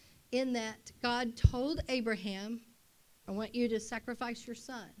this, in that God told Abraham, I want you to sacrifice your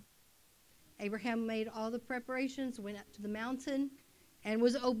son. Abraham made all the preparations, went up to the mountain, and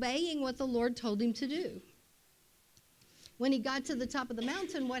was obeying what the Lord told him to do. When he got to the top of the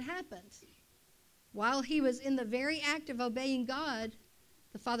mountain, what happened? While he was in the very act of obeying God,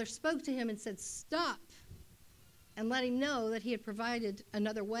 the Father spoke to him and said, stop, and let him know that he had provided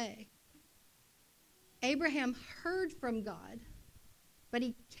another way. Abraham heard from God, but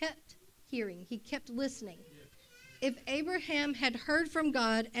he kept hearing. He kept listening. If Abraham had heard from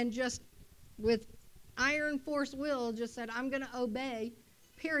God and just with iron force will just said, I'm going to obey,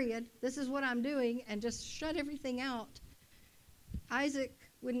 period, this is what I'm doing, and just shut everything out, Isaac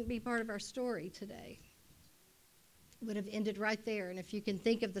wouldn't be part of our story today. It would have ended right there. And if you can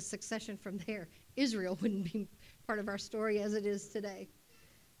think of the succession from there, Israel wouldn't be part of our story as it is today.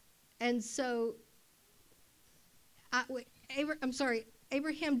 And so,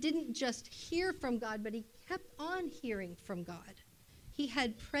 Abraham didn't just hear from God, but he kept on hearing from God. He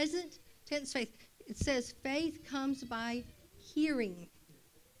had present tense faith. It says faith comes by hearing,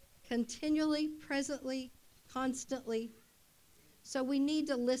 continually, presently, constantly. So we need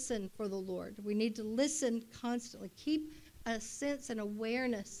to listen for the Lord. We need to listen constantly. Keep a sense and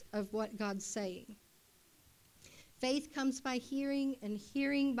awareness of what God's saying. Faith comes by hearing, and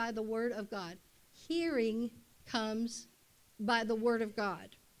hearing by the word of God. Hearing comes by the word of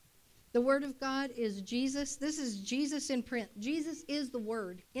God. The word of God is Jesus. This is Jesus in print. Jesus is the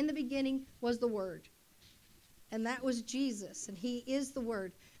word. In the beginning was the word. And that was Jesus, and he is the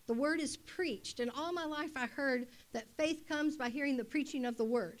word. The word is preached. And all my life I heard that faith comes by hearing the preaching of the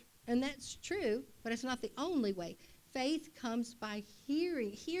word. And that's true, but it's not the only way. Faith comes by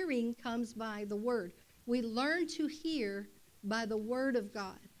hearing. Hearing comes by the word. We learn to hear by the word of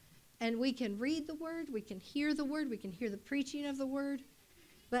God. And we can read the word, we can hear the word, we can hear the preaching of the word,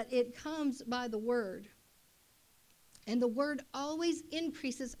 but it comes by the word. And the word always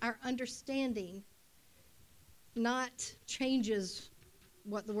increases our understanding, not changes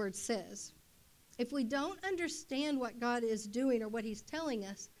what the word says. If we don't understand what God is doing or what he's telling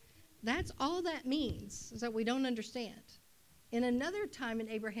us, that's all that means, is that we don't understand. In another time in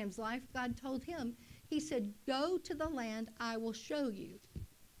Abraham's life, God told him, he said, go to the land I will show you.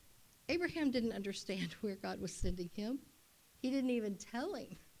 Abraham didn't understand where God was sending him. He didn't even tell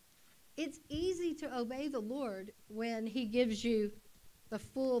him. It's easy to obey the Lord when he gives you the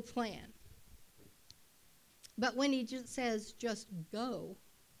full plan. But when he just says, just go,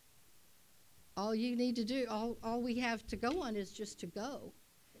 all you need to do, all we have to go on is just to go.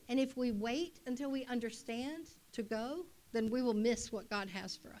 And if we wait until we understand to go, then we will miss what God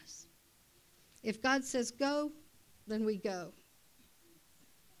has for us. If God says go, then we go.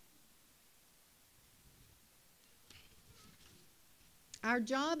 Our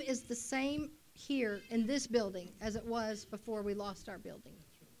job is the same here in this building as it was before we lost our building.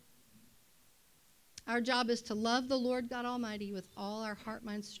 Our job is to love the Lord God Almighty with all our heart,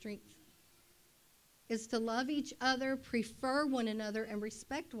 mind, strength. It's to love each other, prefer one another, and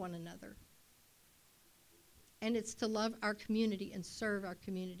respect one another. And it's to love our community and serve our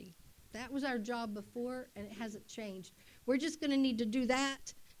community. That was our job before, and it hasn't changed. We're just going to need to do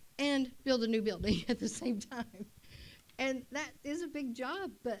that and build a new building at the same time. And that is a big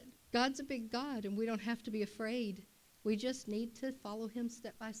job, but God's a big God, and we don't have to be afraid. We just need to follow him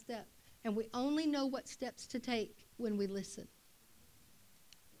step by step. And we only know what steps to take when we listen.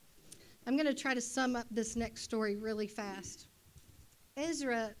 I'm going to try to sum up this next story really fast.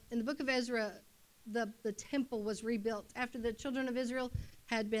 Ezra, in the book of Ezra, the temple was rebuilt. After the children of Israel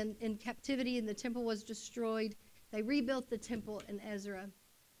had been in captivity and the temple was destroyed, they rebuilt the temple in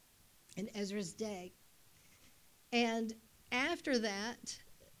Ezra's day. And after that,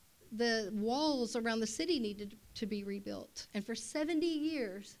 the walls around the city needed to be rebuilt. And for 70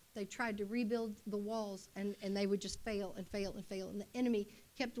 years, they tried to rebuild the walls, and they would just fail and fail and fail. And the enemy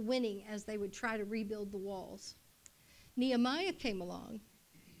kept winning as they would try to rebuild the walls. Nehemiah came along.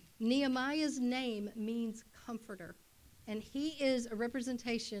 Nehemiah's name means comforter, and he is a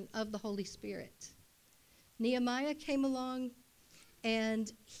representation of the Holy Spirit. Nehemiah came along,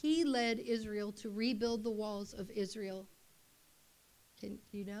 and he led Israel to rebuild the walls of Israel. Can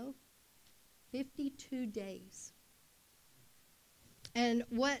you know? 52 days. And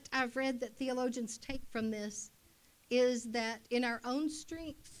what I've read that theologians take from this is that in our own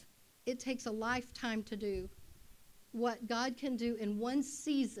strength, it takes a lifetime to do what God can do in one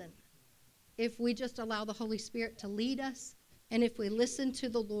season if we just allow the Holy Spirit to lead us and if we listen to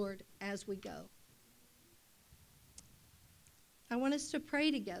the Lord as we go. I want us to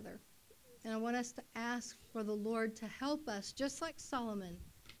pray together, and I want us to ask for the Lord to help us, just like Solomon.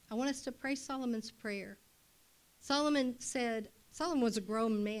 I want us to pray Solomon's prayer. Solomon was a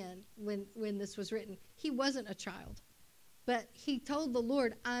grown man when this was written. He wasn't a child. But he told the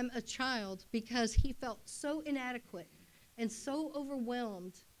Lord, I'm a child, because he felt so inadequate and so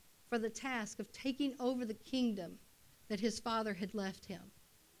overwhelmed for the task of taking over the kingdom that his father had left him.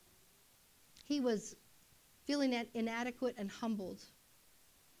 He was feeling inadequate and humbled.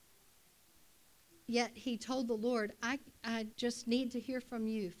 Yet he told the Lord, I just need to hear from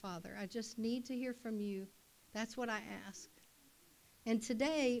you, Father. I just need to hear from you. That's what I ask. And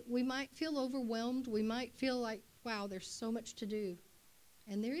today, we might feel overwhelmed. We might feel like, wow, there's so much to do.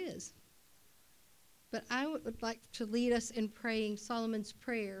 And there is. But I would like to lead us in praying Solomon's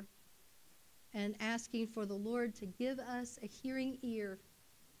prayer and asking for the Lord to give us a hearing ear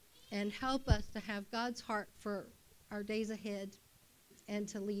and help us to have God's heart for our days ahead and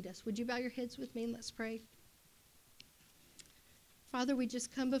to lead us. Would you bow your heads with me and let's pray? Father, we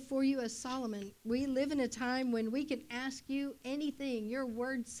just come before you as Solomon. We live in a time when we can ask you anything. Your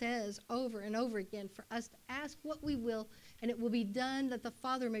word says over and over again for us to ask what we will, and it will be done that the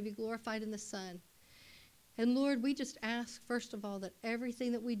Father may be glorified in the Son. And Lord, we just ask, first of all, that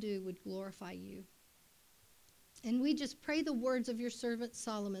everything that we do would glorify you. And we just pray the words of your servant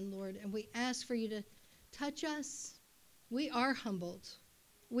Solomon, Lord, and we ask for you to touch us. We are humbled.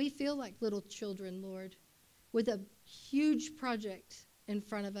 We feel like little children, Lord, with a huge project in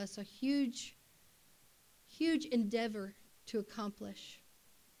front of us, a huge, huge endeavor to accomplish.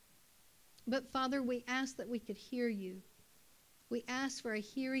 But Father, we ask that we could hear you. We ask for a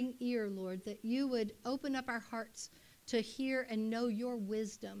hearing ear, Lord, that you would open up our hearts to hear and know your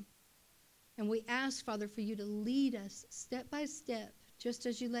wisdom. And we ask, Father, for you to lead us step by step, just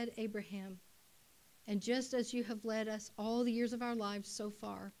as you led Abraham, and just as you have led us all the years of our lives so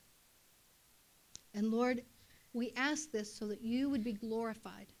far. And Lord, we ask this so that you would be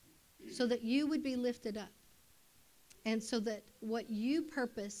glorified, so that you would be lifted up, and so that what you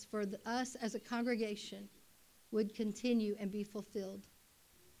purpose for us as a congregation would continue and be fulfilled.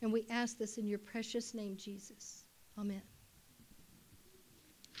 And we ask this in your precious name, Jesus. Amen.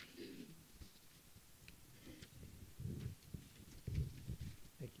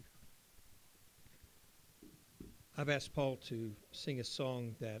 Thank you. I've asked Paul to sing a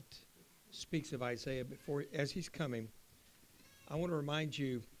song that speaks of Isaiah as he's coming. I want to remind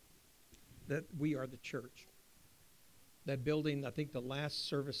you that we are the church. That building, I think the last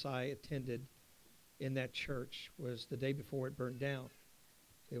service I attended in that church was the day before it burned down.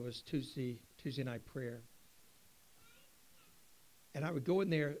 It was Tuesday night prayer. And I would go in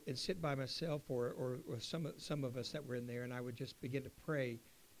there and sit by myself or some of us that were in there, and I would just begin to pray.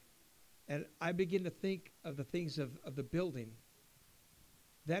 And I begin to think of the things of the building.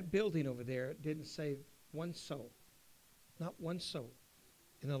 That building over there didn't save one soul, not one soul,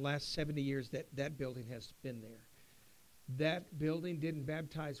 in the last 70 years that building has been there. That building didn't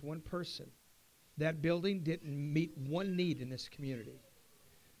baptize one person. That building didn't meet one need in this community.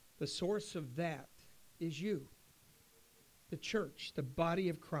 The source of that is you, the church, the body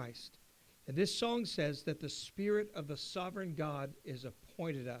of Christ. And this song says that the Spirit of the sovereign God is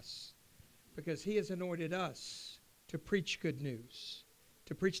appointed us because he has anointed us to preach good news,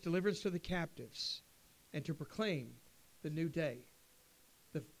 to preach deliverance to the captives, and to proclaim the new day,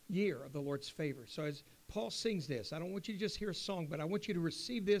 the year of the Lord's favor. So as Paul sings this, I don't want you to just hear a song, but I want you to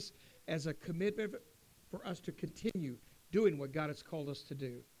receive this as a commitment for us to continue doing what God has called us to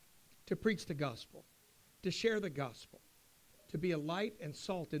do, to preach the gospel, to share the gospel, to be a light and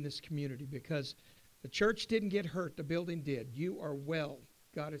salt in this community, because the church didn't get hurt, the building did. You are well.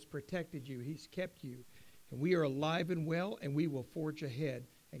 God has protected you. He's kept you. And we are alive and well, and we will forge ahead,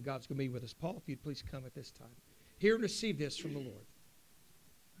 and God's going to be with us. Paul, if you'd please come at this time. Hear and receive this from the Lord.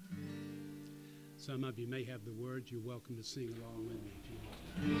 Some of you may have the words. You're welcome to sing along with me if you want.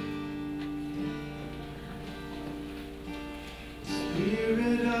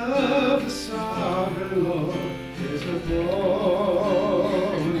 Spirit of the sovereign Lord is upon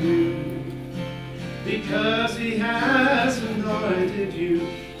you, because he has anointed you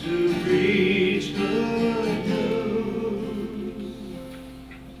to preach good news.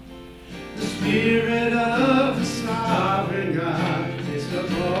 The Spirit of the sovereign God is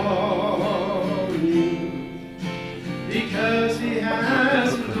upon you, because he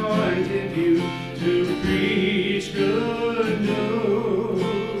has anointed you to preach good news.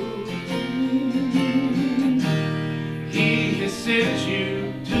 He has sent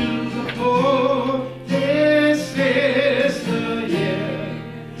you to the poor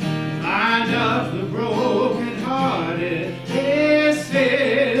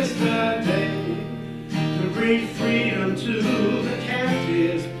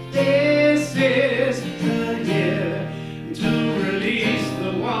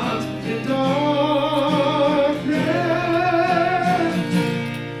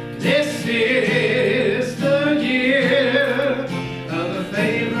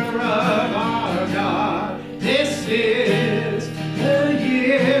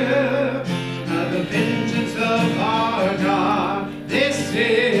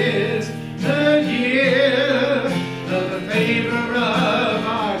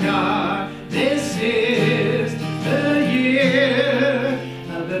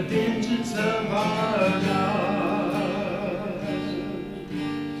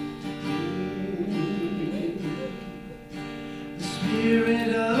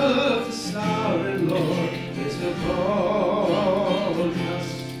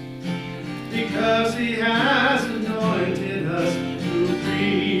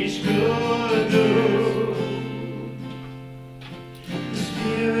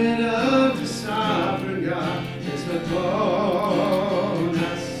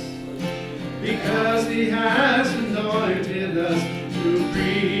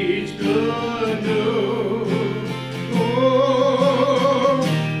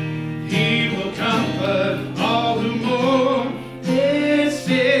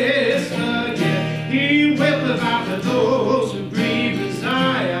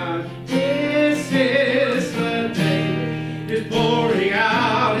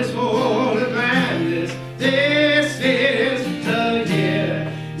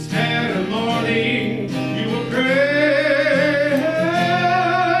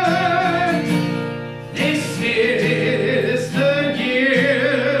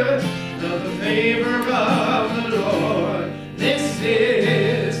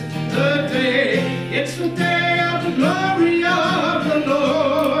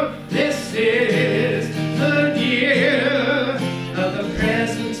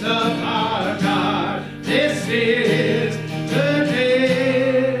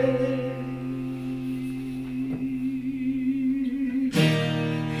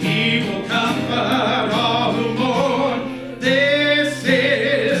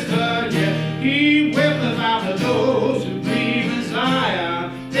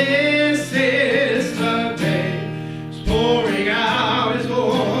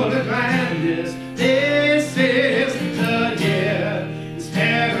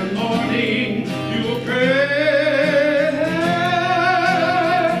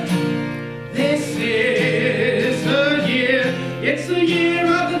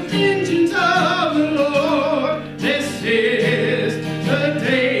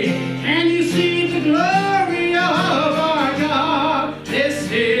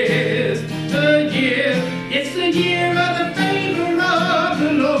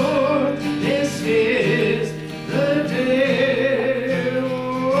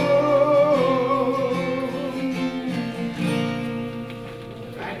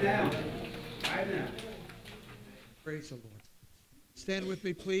Stand with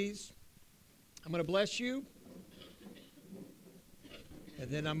me, please. I'm going to bless you. And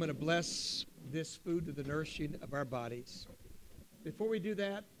then I'm going to bless this food to the nourishing of our bodies. Before we do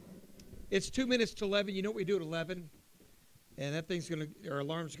that, it's 2 minutes to 11. You know what we do at 11? And that thing's going to, our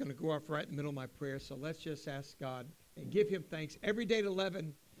alarm's going to go off right in the middle of my prayer. So let's just ask God and give him thanks. Every day at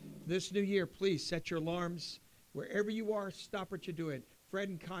 11 this new year, please set your alarms. Wherever you are, stop what you're doing. Fred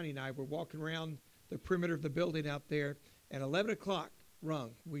and Connie and I were walking around the perimeter of the building out there, and 11 o'clock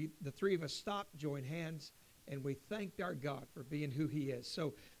rung. The three of us stopped, joined hands, and we thanked our God for being who he is.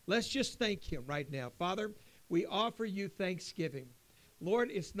 So let's just thank him right now. Father, we offer you thanksgiving. Lord,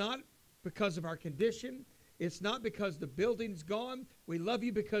 it's not because of our condition. It's not because the building's gone. We love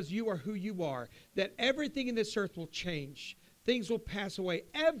you because you are who you are. That everything in this earth will change. Things will pass away.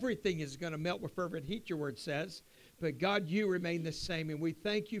 Everything is going to melt with fervent heat, your word says. But God, you remain the same. And we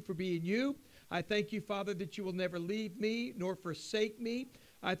thank you for being you. I thank you, Father, that you will never leave me nor forsake me.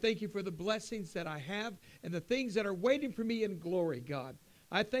 I thank you for the blessings that I have and the things that are waiting for me in glory, God.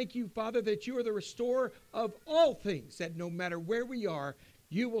 I thank you, Father, that you are the restorer of all things, that no matter where we are,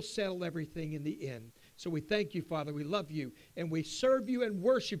 you will settle everything in the end. So we thank you, Father. We love you, and we serve you and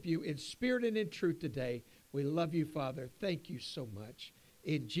worship you in spirit and in truth today. We love you, Father. Thank you so much.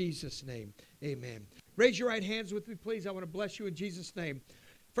 In Jesus' name, amen. Raise your right hands with me, please. I want to bless you in Jesus' name.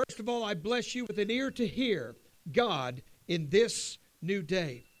 First of all, I bless you with an ear to hear God in this new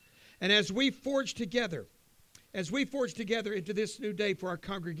day. And as we forge together into this new day for our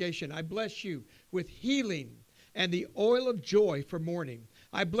congregation, I bless you with healing and the oil of joy for mourning.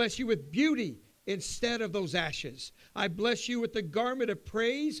 I bless you with beauty instead of those ashes. I bless you with the garment of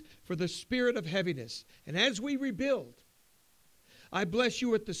praise for the spirit of heaviness. And as we rebuild, I bless you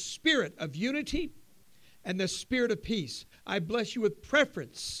with the spirit of unity and the spirit of peace. I bless you with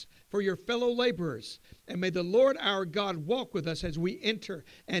preference for your fellow laborers. And may the Lord our God walk with us as we enter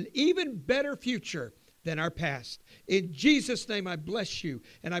an even better future than our past. In Jesus' name, I bless you.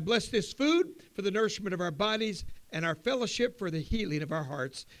 And I bless this food for the nourishment of our bodies and our fellowship for the healing of our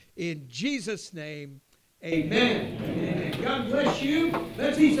hearts. In Jesus' name, amen. Amen. God bless you.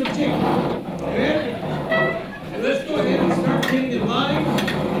 Let's eat some chicken. Amen. And let's go ahead and start getting in line.